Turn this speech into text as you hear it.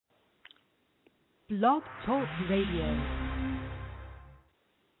Blog Talk Radio.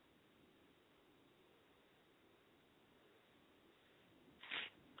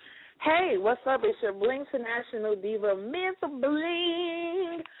 Hey, what's up? It's your Bling International Diva, Miss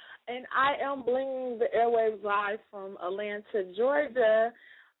Bling, and I am Bling the airwaves live from Atlanta, Georgia.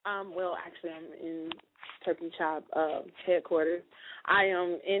 Actually, I'm in Turkey Chop headquarters. I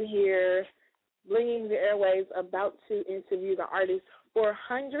am in here blinging the airwaves, about to interview the artist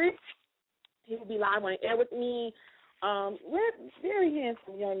 400. He will be live on air with me. Very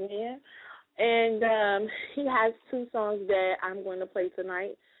handsome young man, and he has 2 songs that I'm going to play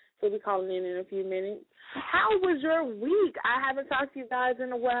tonight. He'll be calling in a few minutes. How was your week? I haven't talked to you guys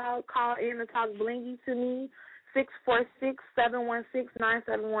in a while. Call in and talk blingy to me,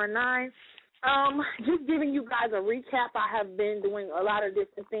 646-716-9719. Just giving you guys a recap. I have been doing a lot of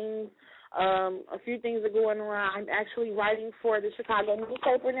different things. A few things are going on. I'm actually writing for the Chicago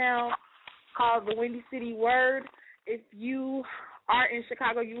newspaper now called the Windy City Word. If you are in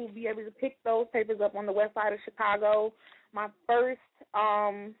Chicago, you will be able to pick those papers up on the west side of Chicago. My first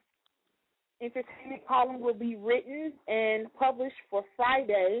entertainment column will be written and published for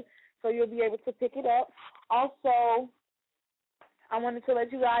Friday, so you'll be able to pick it up. Also, I wanted to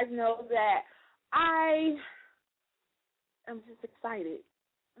let you guys know that I am just excited.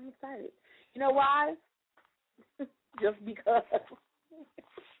 I'm excited. You know why? Just because.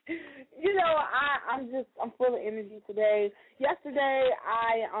 I'm full of energy today. Yesterday,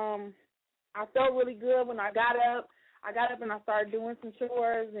 I felt really good when I got up. I got up and I started doing some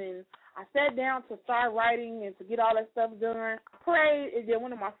chores, and I sat down to start writing and to get all that stuff done. I prayed, and then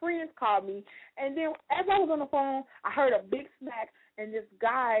one of my friends called me, and then as I was on the phone, I heard a big smack, and this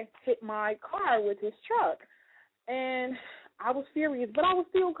guy hit my car with his truck. And I was furious, but I was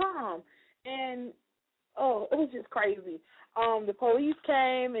still calm. And, it was just crazy. The police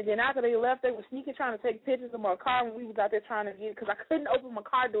came, and then after they left, they were sneaking trying to take pictures of my car when we was out there trying to get, because I couldn't open my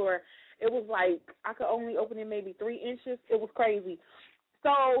car door. It was like I could only open it maybe 3 inches. It was crazy.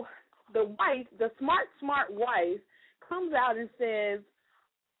 So the wife, the smart wife, comes out and says,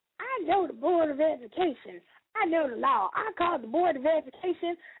 I know the Board of Education. I know the law. I called the Board of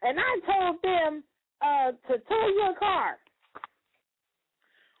Education, and I told them to tow your car.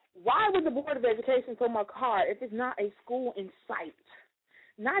 Why would the Board of Education tow my car if it's not a school in sight?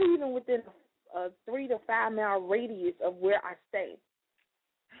 Not even within a 3 to 5 mile radius of where I stay.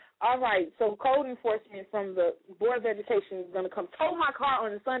 All right, so code enforcement from the Board of Education is going to come tow my car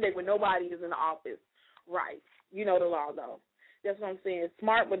on a Sunday when nobody is in the office. Right. You know the law, though. That's what I'm saying.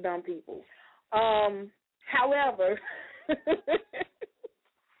 Smart but dumb people. However,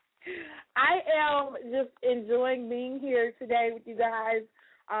 I am just enjoying being here today with you guys.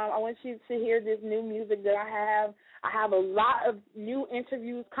 I want you to hear this new music that I have. I have a lot of new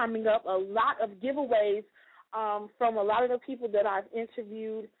interviews coming up, a lot of giveaways from a lot of the people that I've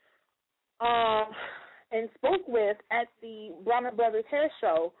interviewed and spoke with at the Bronner Brothers Hair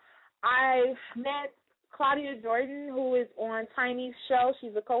Show. I met Claudia Jordan, who is on Tiny's show.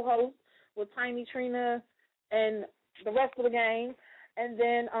 She's a co-host with Tiny, Trina, and the rest of the gang. And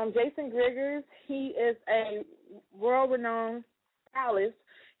then Jason Griggers, he is a world-renowned stylist.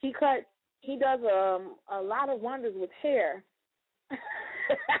 He does a lot of wonders with hair.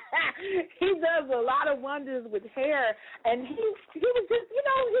 He does a lot of wonders with hair, and he was just,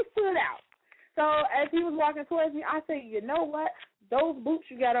 he stood out. So as he was walking towards me, I said, you know what? Those boots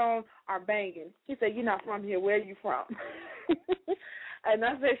you got on are banging. He said, you're not from here. Where are you from? And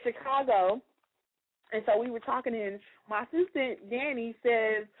I said, Chicago. And so we were talking, and my assistant, Danny,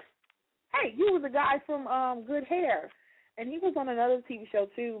 says, hey, you was a guy from Good Hair. And he was on another TV show,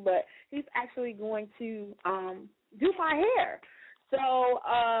 too, but he's actually going to do my hair. So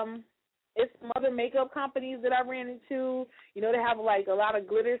it's some other makeup companies that I ran into. They have, like, a lot of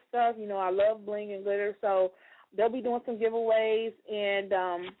glitter stuff. I love bling and glitter. So they'll be doing some giveaways. And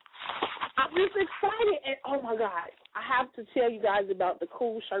I'm just excited. And, oh, my God, I have to tell you guys about the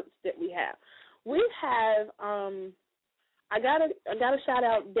cool shirts that we have. We have I gotta shout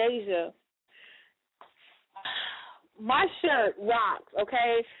out Deja. My shirt rocks,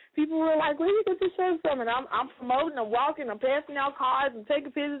 okay? People were like, where you get this shirt from? And I'm promoting, I'm walking, I'm passing out cards, and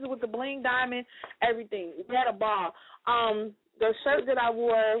taking pictures with the bling diamond, everything. We had a ball. The shirt that I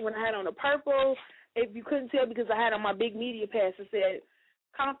wore when I had on the purple, if you couldn't tell because I had on my big media pass, it said,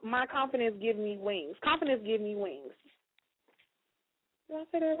 my confidence give me wings. Confidence give me wings. Did I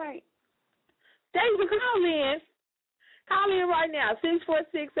say that right? Deja, call in. Call in right now,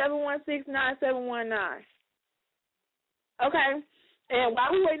 646-716-9719. Okay, and while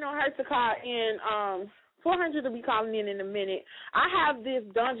we're waiting on her to call in, 400 will be calling in a minute. I have this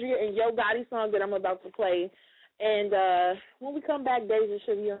Dondria and Yo Gotti song that I'm about to play. And when we come back, Deja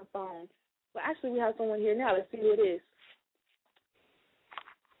should be on the phone. Well, actually, we have someone here now. Let's see who it is.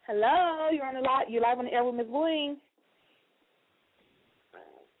 Hello, you're on the lot. You're live on the air with Ms. Bling.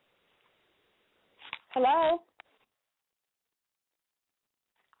 Hello.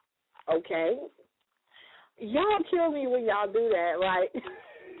 Okay. Y'all kill me when y'all do that, right?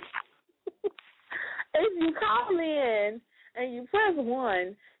 If you call in and you press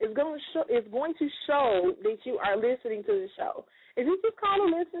 1, it's going to show that you are listening to the show. If you just call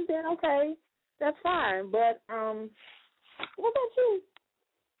and listen, then okay, that's fine. But what about you?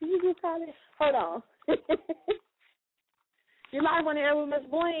 Did you just call in? Hold on. You're live on the air with Miss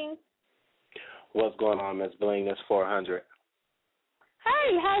Bling. What's going on, Miss Bling? That's 400.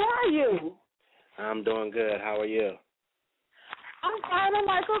 Hey, how are you? I'm doing good. How are you? I'm fine. I'm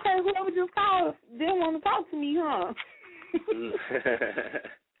like, okay, whoever just called didn't want to talk to me, huh?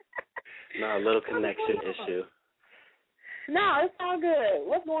 No, a little connection issue. No, it's all good.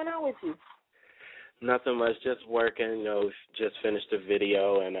 What's going on with you? Nothing much, just working, just finished the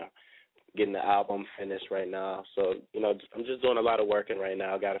video and getting the album finished right now. So, I'm just doing a lot of working right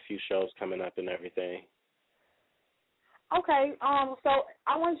now. Got a few shows coming up and everything. Okay, so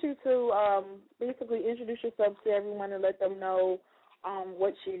I want you to basically introduce yourself to everyone and let them know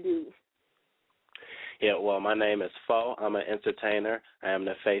what you do. Yeah, well, my name is Fo. I'm an entertainer. I am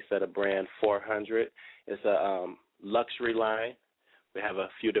the face of the brand 400. It's a luxury line. We have a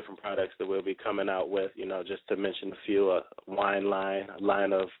few different products that we'll be coming out with, just to mention a few, a wine line, a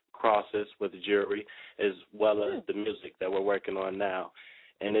line of crosses with jewelry, as well as the music that we're working on now.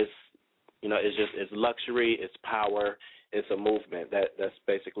 And it's, it's luxury, it's power, it's a movement. That's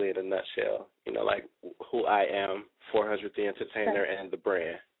basically in a nutshell, like who I am, 400 the entertainer, and the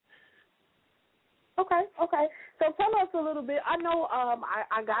brand. Okay. So tell us a little bit. I know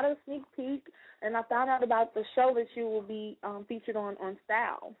I got a sneak peek, and I found out about the show that you will be featured on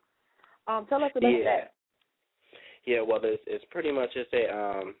Style. Tell us about that. Yeah, well, it's pretty much it's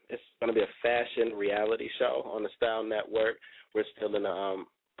going to be a fashion reality show on the Style Network. We're still in the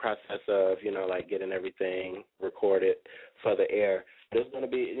process of getting everything recorded for the air. But it's going to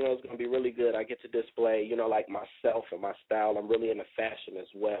be it's going to be really good. I get to display like myself and my style. I'm really into fashion as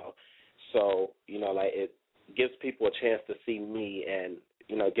well. So, it gives people a chance to see me and,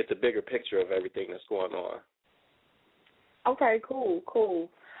 get the bigger picture of everything that's going on. Okay, cool.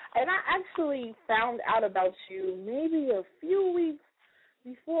 And I actually found out about you maybe a few weeks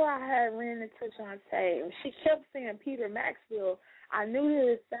before I had ran into Shantae. She kept saying Peter Maxwell. I knew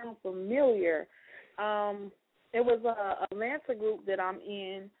that it sounded familiar. It was a Atlanta group that I'm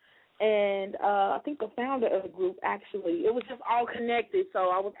in. And I think the founder of the group, actually, it was just all connected. So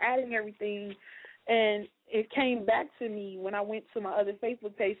I was adding everything, and it came back to me when I went to my other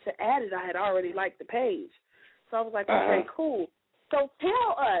Facebook page to add it. I had already liked the page. So I was like, okay, cool. So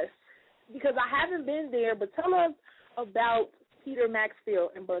tell us, because I haven't been there, but tell us about Peter Maxfield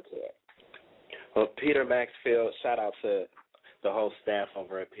and Buckhead. Well, Peter Maxfield, shout out to the whole staff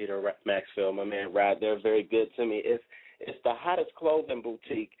over at Peter Maxfield, my man Rod. They're very good to me. It's the hottest clothing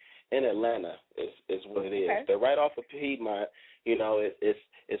boutique in Atlanta is what it is. Okay. They're right off of Piedmont.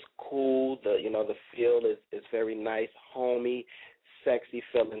 It's cool. The feel is very nice, homey, sexy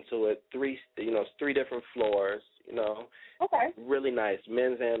feeling to it. It's 3 different floors. Okay. Really nice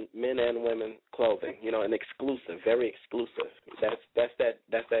men and women clothing. And exclusive, very exclusive. That's that.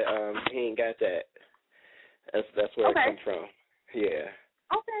 He ain't got that. That's where it comes from. Yeah.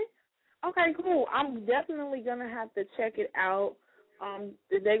 Okay, cool. I'm definitely gonna have to check it out.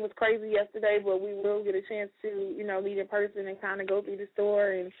 The day was crazy yesterday, but we will get a chance to, meet in person and kind of go through the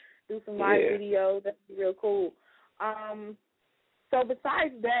store and do some live videos. That'd be real cool. So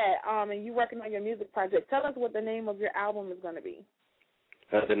besides that, and you working on your music project, tell us what the name of your album is going to be.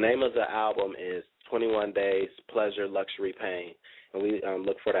 The name of the album is 21 Days, Pleasure, Luxury, Pain. And we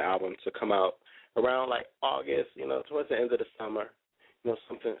look for the album to come out around like August, towards the end of the summer.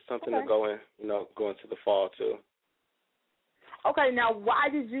 Something to go into the fall too. Okay, now why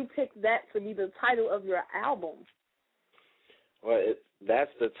did you pick that to be the title of your album? Well,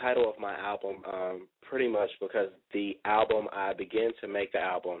 that's the title of my album pretty much because the album, I began to make the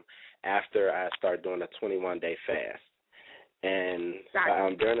album after I started doing a 21-day fast. And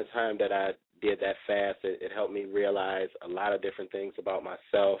during the time that I did that fast, it helped me realize a lot of different things about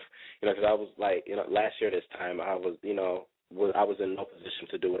myself, because I was like, last year this time I was, I was in no position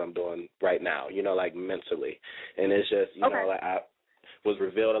to do what I'm doing right now, like mentally. And it's just, like I was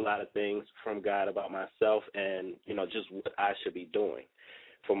revealed a lot of things from God about myself and, just what I should be doing.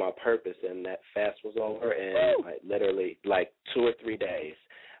 for my purpose, and that fast was over, and like literally like 2 or 3 days,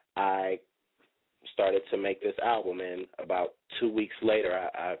 I started to make this album, and about 2 weeks later,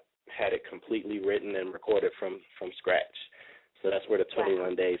 I had it completely written and recorded from scratch. So that's where the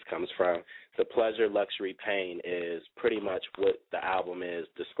 21 days comes from. The Pleasure, Luxury, Pain is pretty much what the album is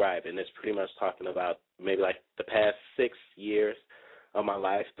describing. It's pretty much talking about maybe like the past 6 years of my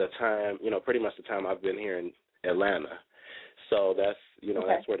life, the time, pretty much the time I've been here in Atlanta. So that's,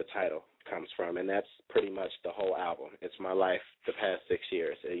 that's where the title comes from, and that's pretty much the whole album. It's my life the past 6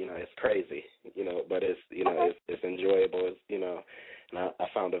 years. It's crazy, but it's, it's enjoyable, and I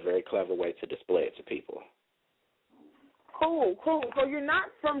found a very clever way to display it to people. Cool. So you're not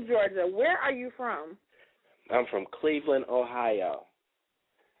from Georgia. Where are you from? I'm from Cleveland, Ohio.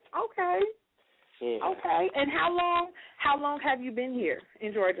 Okay. Yeah. Okay. And how long have you been here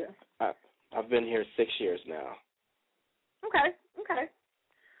in Georgia? I've been here 6 years now. Okay.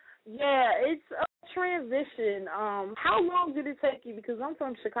 Yeah, it's a transition. How long did it take you? Because I'm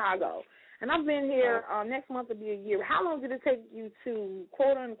from Chicago, and I've been here. Next month will be a year. How long did it take you to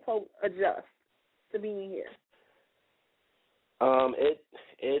quote unquote adjust to being here?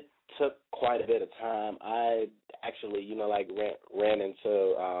 It took quite a bit of time. I actually, ran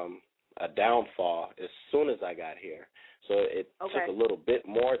into a downfall as soon as I got here. So it took a little bit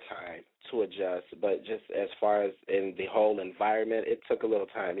more time to adjust, but just as far as in the whole environment, it took a little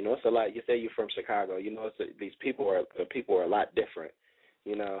time. It's a lot. You say you're from Chicago. These people are a lot different.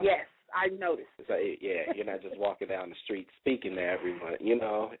 Yes, I noticed. It's like, you're not just walking down the street speaking to everyone.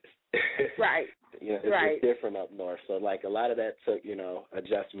 Right. It's different up north. So like a lot of that took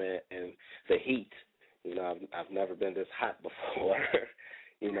adjustment, and the heat. I've never been this hot before.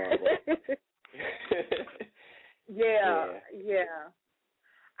 But, Yeah.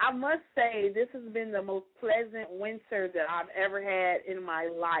 I must say this has been the most pleasant winter that I've ever had in my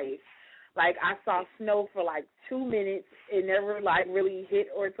life. Like I saw snow for like 2 minutes. It never like really hit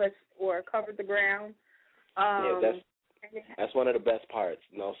or touched or covered the ground. That's one of the best parts.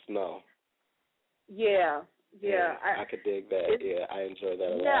 No snow. Yeah. I could dig that. I enjoy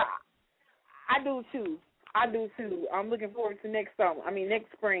that a lot. Yeah, I do too. I'm looking forward to next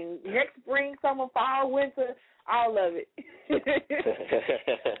spring. Next spring, summer, fall, winter, all of it. Okay,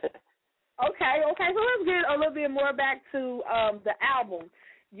 so let's get a little bit more back to the album.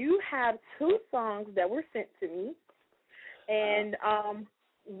 You have 2 songs that were sent to me, and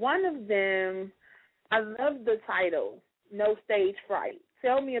one of them, I love the title, No Stage Fright.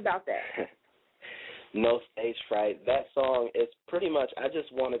 Tell me about that. No Stage Fright. That song is pretty much, I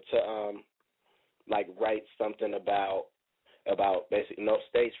just wanted to write something about basically no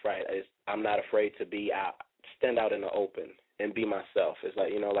stage fright. I'm not afraid to stand out in the open and be myself. It's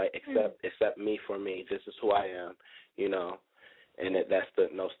like, accept me for me. This is who I am, and that's the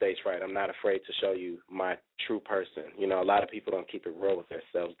no stage fright. I'm not afraid to show you my true person. A lot of people don't keep it real with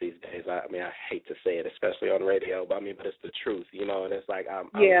themselves these days. I hate to say it, especially on radio, but it's the truth, and it's like I'm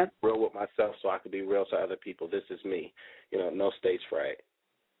real with myself so I can be real to other people. This is me, no stage fright.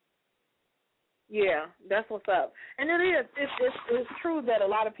 Yeah, that's what's up. And it is. It's true that a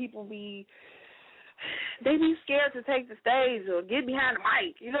lot of people be scared to take the stage or get behind the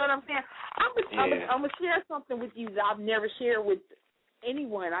mic. You know what I'm saying? I'm going to share something with you that I've never shared with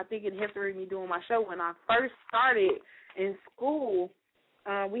anyone. I think in history of me doing my show, when I first started in school,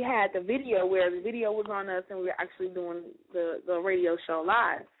 we had the video where the video was on us and we were actually doing the radio show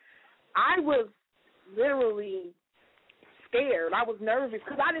live. I was literally scared. I was nervous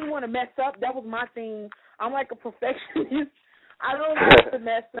because I didn't want to mess up. That was my thing. I'm like a perfectionist. I don't like to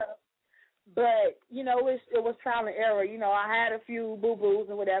mess up. But, it was trial and error. I had a few boo-boos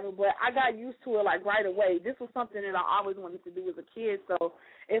and whatever, but I got used to it, like, right away. This was something that I always wanted to do as a kid. So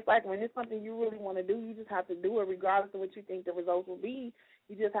it's like when it's something you really want to do, you just have to do it regardless of what you think the results will be.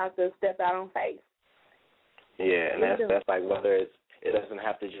 You just have to step out on faith. Yeah, and that's like whether it doesn't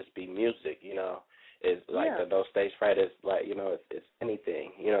have to just be music, It's like the no stage fright is like, it's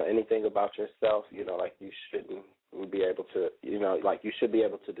anything, anything about yourself, like you shouldn't be able to, like you should be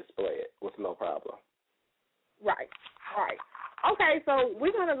able to display it with no problem. Right. Okay, so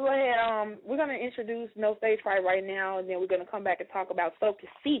we're going to go ahead, we're going to introduce No Stage Fright right now, and then we're going to come back and talk about So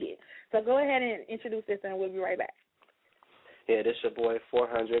Conceited. So go ahead and introduce this, and we'll be right back. Yeah, this your boy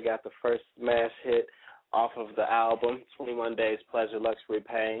 400, got the first smash hit off of the album, 21 Days, Pleasure, Luxury,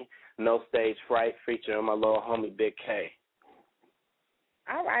 Pain, No Stage Fright, featuring my little homie, Big K.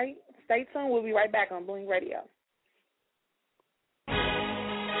 All right. Stay tuned. We'll be right back on Bling Radio.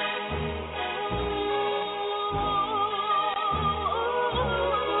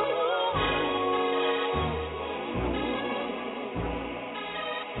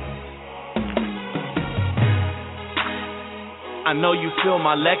 I know you feel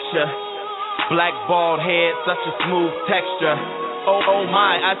my lecture. Black bald head, such a smooth texture. Oh, oh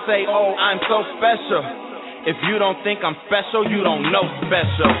my, I say, oh, I'm so special. If you don't think I'm special, you don't know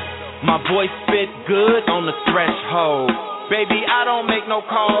special. My voice spit good on the threshold. Baby, I don't make no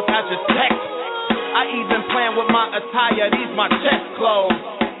calls, I just text. I even plan with my attire, these my chest clothes.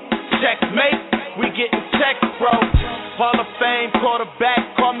 Checkmate, we getting checks, bro. Hall of Fame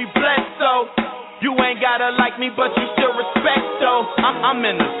quarterback, call me Bledsoe. You ain't gotta like me, but you still respect, though. I'm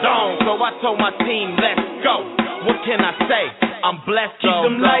in the zone, so I told my team, let's go. What can I say? I'm blessed, keep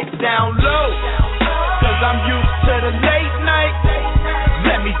them lights down low, cause I'm used to the late night.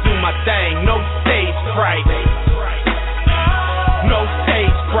 Let me do my thing, no stage fright. No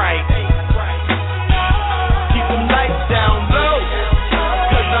stage fright. Keep them lights down low,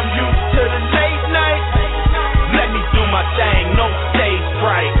 cause I'm used to the late night. Let me do my thing, no stage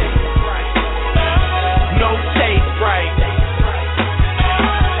fright. No stage fright.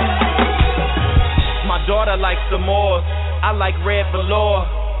 My daughter likes the Moors, I like red velour.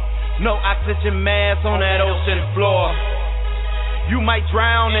 No oxygen mask on that ocean floor. You might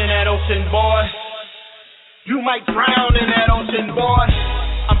drown in that ocean, boy. You might drown in that ocean, boy.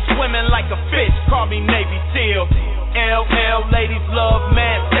 I'm swimming like a fish, call me Navy SEAL. LL, ladies love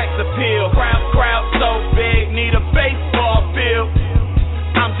man, sex appeal. Crowd so big, need a baseball field.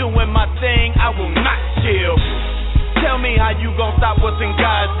 I'm doing my thing, I will not chill. Tell me how you gon' stop what's in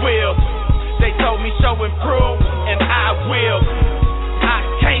God's will. They told me show and prove, and I will. I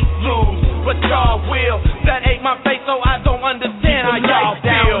can't lose, but y'all will. That ain't my face, so I don't understand how y'all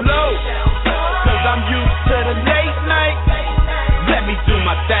feel. Cause I'm used to the late night. Let me do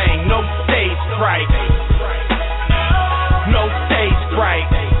my thing, no stage fright. No stage fright.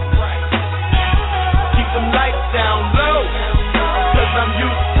 Keep them lights down low, cause I'm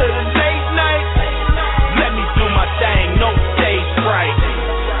used to the late night. Let me do my thing, no stage fright.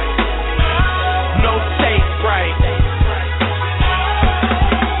 No stage fright.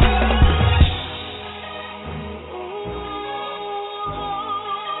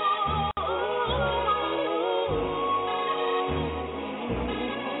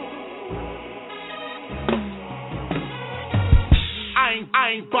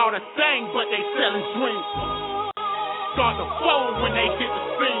 I ain't bought a thing, but they selling dreams. Start to fold when they hit the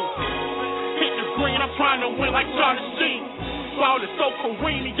scene. Hit the green, I'm trying to win like Charlie Sheen. Ball is so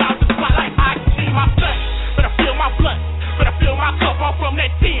careeny, y'all just fight like I see my flesh. But I feel my blood, but I feel my cup off from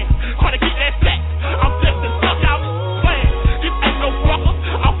that 10. Trying to get that sack, I'm destined stuck out playing. This ain't no brother,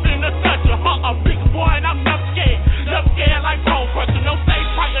 I'm finna touch a a big boy and I'm never scared. Never scared like bone crusher, no stage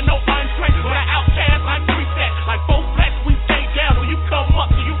fright and no untrained. When I outcast, I'm preset. Like both flats, we stay down. When you come up,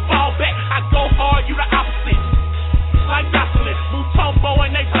 so you fall back. I go hard, you the opposite. Like Jocelyn, move Tombo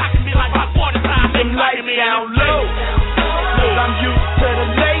and they blocking me like my water time. They blocking me down low, cause I'm used to the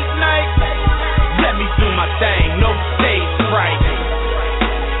late night. Let me do my thing, no stage fright.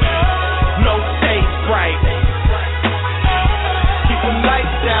 No stage fright. Keep them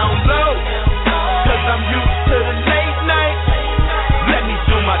lights down low, cause I'm used to the late night. Let me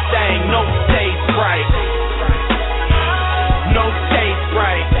do my thing, no stage fright. No stage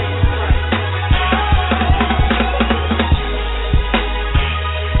fright.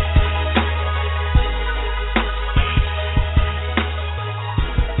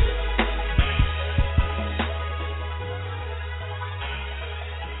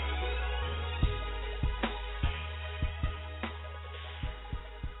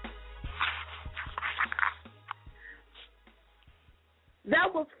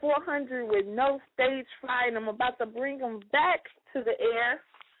 That was 400 with no stage fright, and I'm about to bring them back to the air.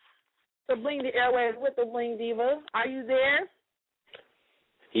 So Bling the airwaves with the Bling Diva. Are you there?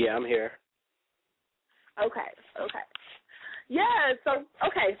 Yeah, I'm here. Okay. Yeah, so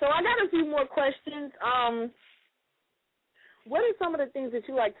I got a few more questions. What are some of the things that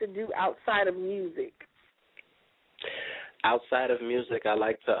you like to do outside of music? Outside of music, I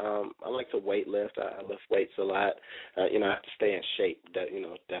like to weight lift. I lift weights a lot. I have to stay in shape. That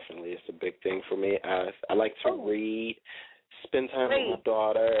definitely is a big thing for me. I like to read, spend time with my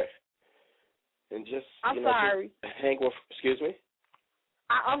daughter, and just just hang with. Excuse me.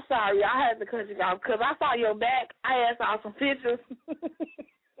 I'm sorry, I had to cut you off because I saw your back. I saw some pictures.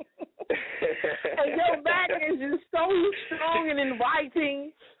 And your back is just so strong and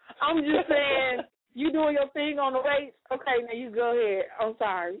inviting. I'm just saying, you doing your thing on the weights? Okay, now you go ahead. I'm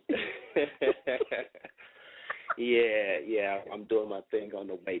sorry. Yeah, I'm doing my thing on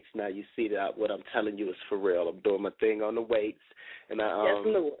the weights. Now you see that what I'm telling you is for real. I'm doing my thing on the weights, and yes,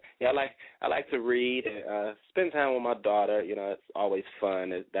 Lord. Yeah, I like to read and spend time with my daughter. It's always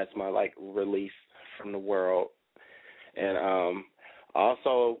fun. That's my release from the world. And I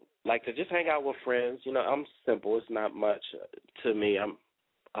also like to just hang out with friends. You know, I'm simple. It's not much to me. I'm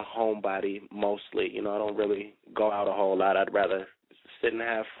a homebody mostly. You know, I don't really go out a whole lot. I'd rather sit and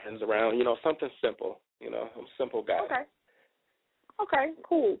have friends around. You know, something simple. You know, I'm a simple guy. Okay,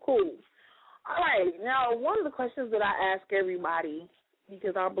 cool. All right, now one of the questions that I ask everybody,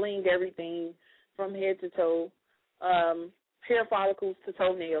 because I bling everything from head to toe, hair follicles to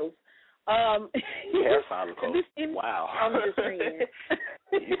toenails. Hair follicles? Wow. I'm just saying.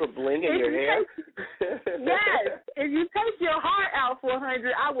 You were blinging your hair? Yes. If you take your heart out for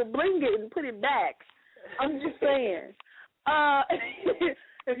 100, I will bling it and put it back. I'm just saying.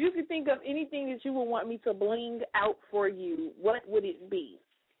 If you could think of anything that you would want me to bling out for you, what would it be?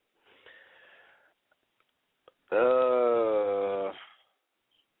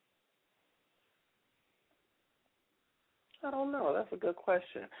 I don't know. That's a good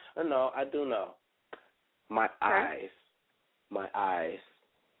question. No, I do know. My eyes. My eyes.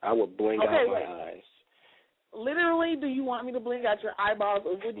 I would bling out my eyes. Literally, do you want me to bling out your eyeballs,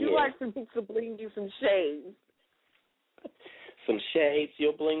 or would you like for me to bling you some shades? Some shades?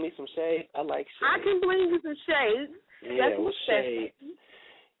 You'll bling me some shades? I like shades. I can bling you some shades. Yeah, with shades.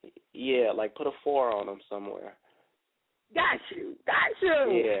 Yeah, like put a 4 on them somewhere. Got you.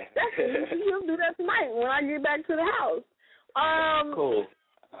 Yeah. That's easy. You'll do that tonight when I get back to the house. Cool.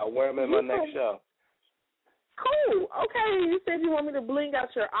 I'll wear them in my next show. Cool. Okay, you said you want me to bling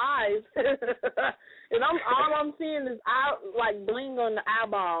out your eyes, and all I'm seeing is like bling on the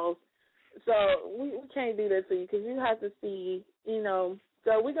eyeballs. So we can't do that to you because you have to see, you know.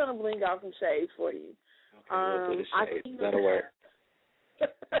 So we're gonna bling out some shades for you. Okay, we'll do the shades. That'll work.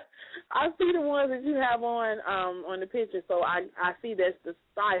 I see the ones that you have on the picture, so I see that's the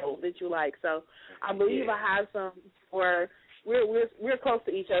style that you like. So I believe I have some where we're close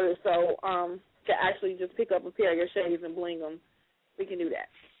to each other, so to actually just pick up a pair of your shades and bling them, we can do that.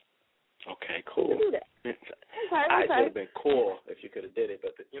 Okay, cool. We can do that. Eyes would have been cool if you could have did it,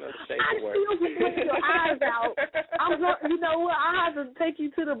 but the shades would work. I still can bling your eyes out. You know what? I have to take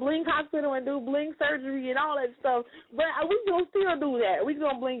you to the Bling hospital and do Bling surgery and all that stuff. But we gonna still do that. We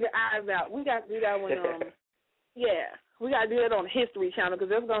gonna bling your eyes out. We got to do that one. Yeah, we got to do it on the History Channel because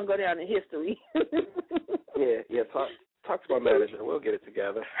that's gonna go down in history. Yeah. Talk to my manager. We'll get it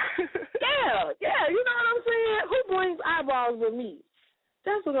together. Yeah. You know what I'm saying? Who blings eyeballs with me?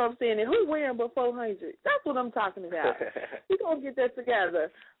 That's what I'm saying. And who wearing but 400? That's what I'm talking about. We're going to get that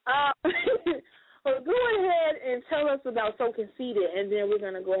together. Well, go ahead and tell us about So Conceited, and then we're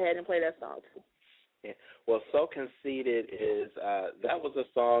going to go ahead and play that song, too. Yeah. Well, So Conceited is, that was a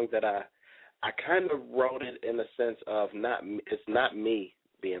song that I kind of wrote it in the sense of it's not me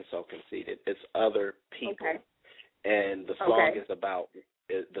being so conceited. It's other people. Okay. And the song is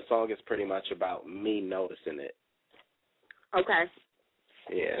the song is pretty much about me noticing it. Okay.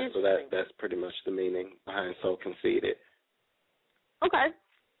 Yeah, so that's pretty much the meaning behind So Conceited. Okay,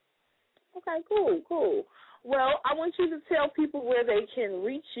 cool. Well, I want you to tell people where they can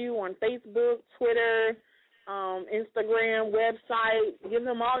reach you on Facebook, Twitter, Instagram, website. Give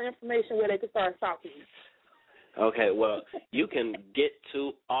them all the information where they can start talking. Okay, well, you can get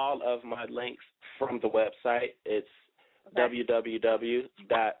to all of my links from the website. It's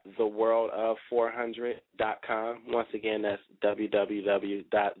www.theworldof400.com. Once again, that's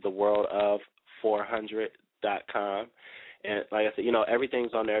www.theworldof400.com. And like I said,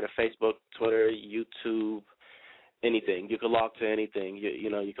 everything's on there, the Facebook, Twitter, YouTube, anything. You can log to anything.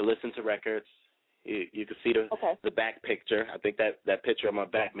 You can listen to records. You can see the back picture. I think that picture of my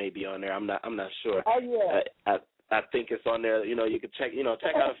back may be on there. I'm not sure. Oh yeah. I think it's on there. You can check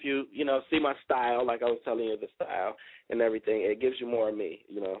out a few. See my style, like I was telling you, the style and everything. It gives you more of me.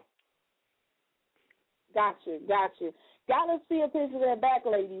 Got you. Gotta see a picture of that back,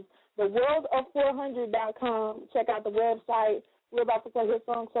 ladies. TheWorldOf400.com. Check out the website. We're about to play his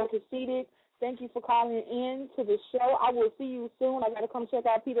song, So Conceited. Thank you for calling in to the show. I will see you soon. I got to come check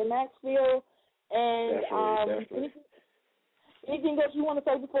out Peter Maxfield. And definitely. Anything else you want to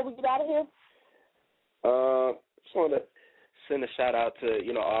say before we get out of here? Just want to send a shout out to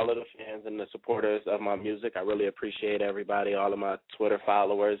all of the fans and the supporters of my music. I really appreciate everybody, all of my Twitter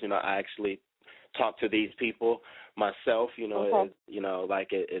followers. I actually talk to these people myself.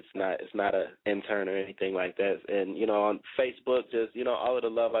 It's not an intern or anything like that. And on Facebook, just all of the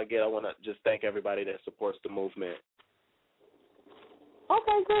love I get. I want to just thank everybody that supports the movement.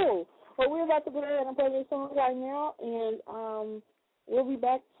 Okay, cool. Well, we're about to go ahead and play this song right now, and we'll be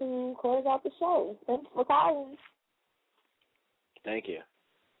back to close out the show. Thanks for calling. Thank you.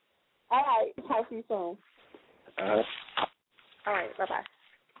 All right. Talk to you soon. All right. Bye-bye.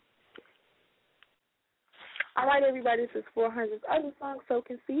 All right, everybody, this is 400's other song, So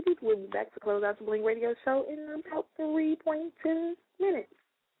Conceited. We'll be back to close out the Bling Radio Show in about 3.2 minutes.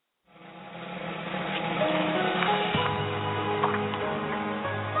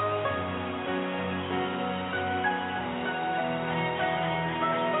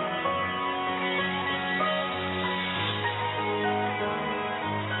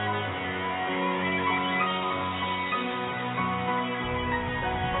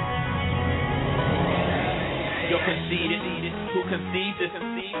 Conceited, who conceived this?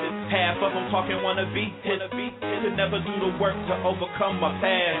 Half of them talking wanna be hit. Could never do the work to overcome my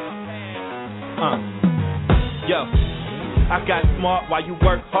past. Yo, I got smart while you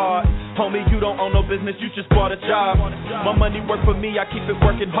work hard. Homie, you don't own no business, you just bought a job. My money work for me, I keep it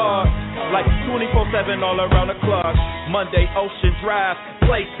working hard. Like 24/7 all around the clock. Monday, Ocean Drive,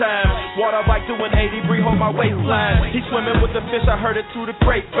 playtime. Water bike doing 80, hold my waistline. He swimming with the fish, I heard it through the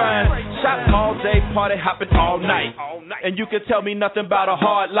grapevine. Shop all day, party hopping all night. And you can tell me nothing about a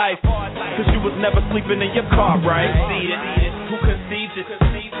hard life, cause you was never sleeping in your car, right? Who conceived it?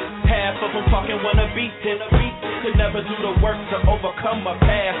 Half of them talking wanna be hit. Could never do the work to overcome my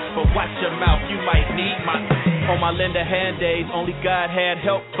past. But watch your mouth, you might need my. On my lend a hand days, only God had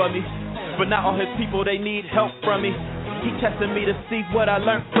help for me. But not all his people, they need help from me. He testing me to see what I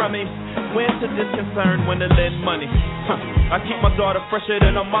learned from him. When's the disconcern when to lend money? I keep my daughter fresher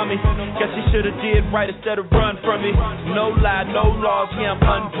than her mommy. Guess she should've did right instead of run from me. No lie, no laws, yeah, I'm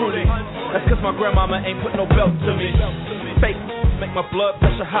unruly. That's cause my grandmama ain't put no belt to me. Fake make my blood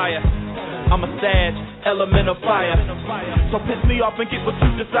pressure higher. I'm a Sag, element of fire. So piss me off and get what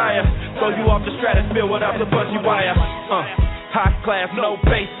you desire. Throw you off the stratosphere without the bungee wire. High class, no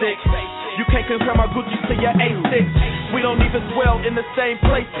basic. You can't compare my Gucci to your A6. We don't even dwell in the same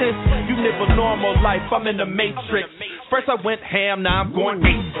places. You live a normal life, I'm in the Matrix. First I went ham, now I'm going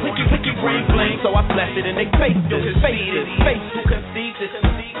clicky, brain bling. So I flashed it in their faces. Who conceived this?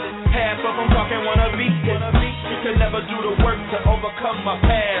 Half of them talking wanna be. You can never do the work to overcome my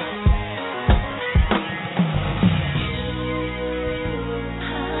past.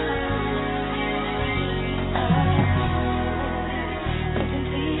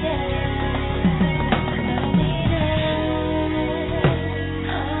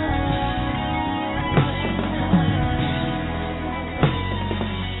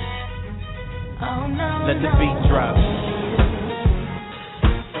 Let the beat drop.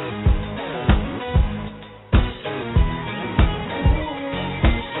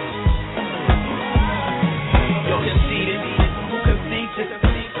 Yo, conceited, who conceived it?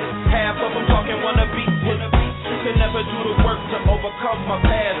 Half of them talking wanna be. You can never do the work to overcome my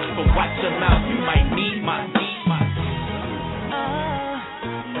past. But watch your mouth, you might need my.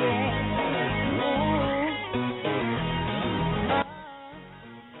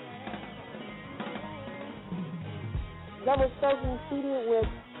 That was So Conceited with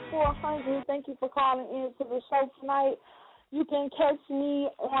 400. Thank you for calling in to the show tonight. You can catch me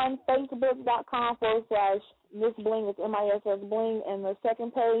on Facebook.com/Miss Bling. It's MISS Bling. And the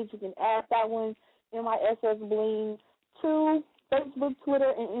second page, you can add that one, MISS Bling, to Facebook,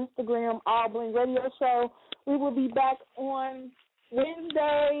 Twitter, and Instagram, All Bling Radio Show. We will be back on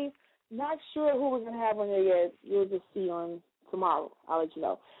Wednesday. Not sure who we're going to have on there yet. You'll just see on tomorrow. I'll let you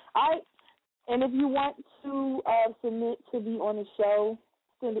know. All right. And if you want to submit to be on the show,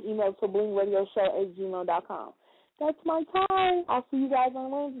 send an email to blingradioshow@gmail.com. That's my time. I'll see you guys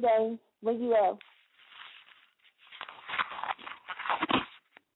on Wednesday. Bring you up.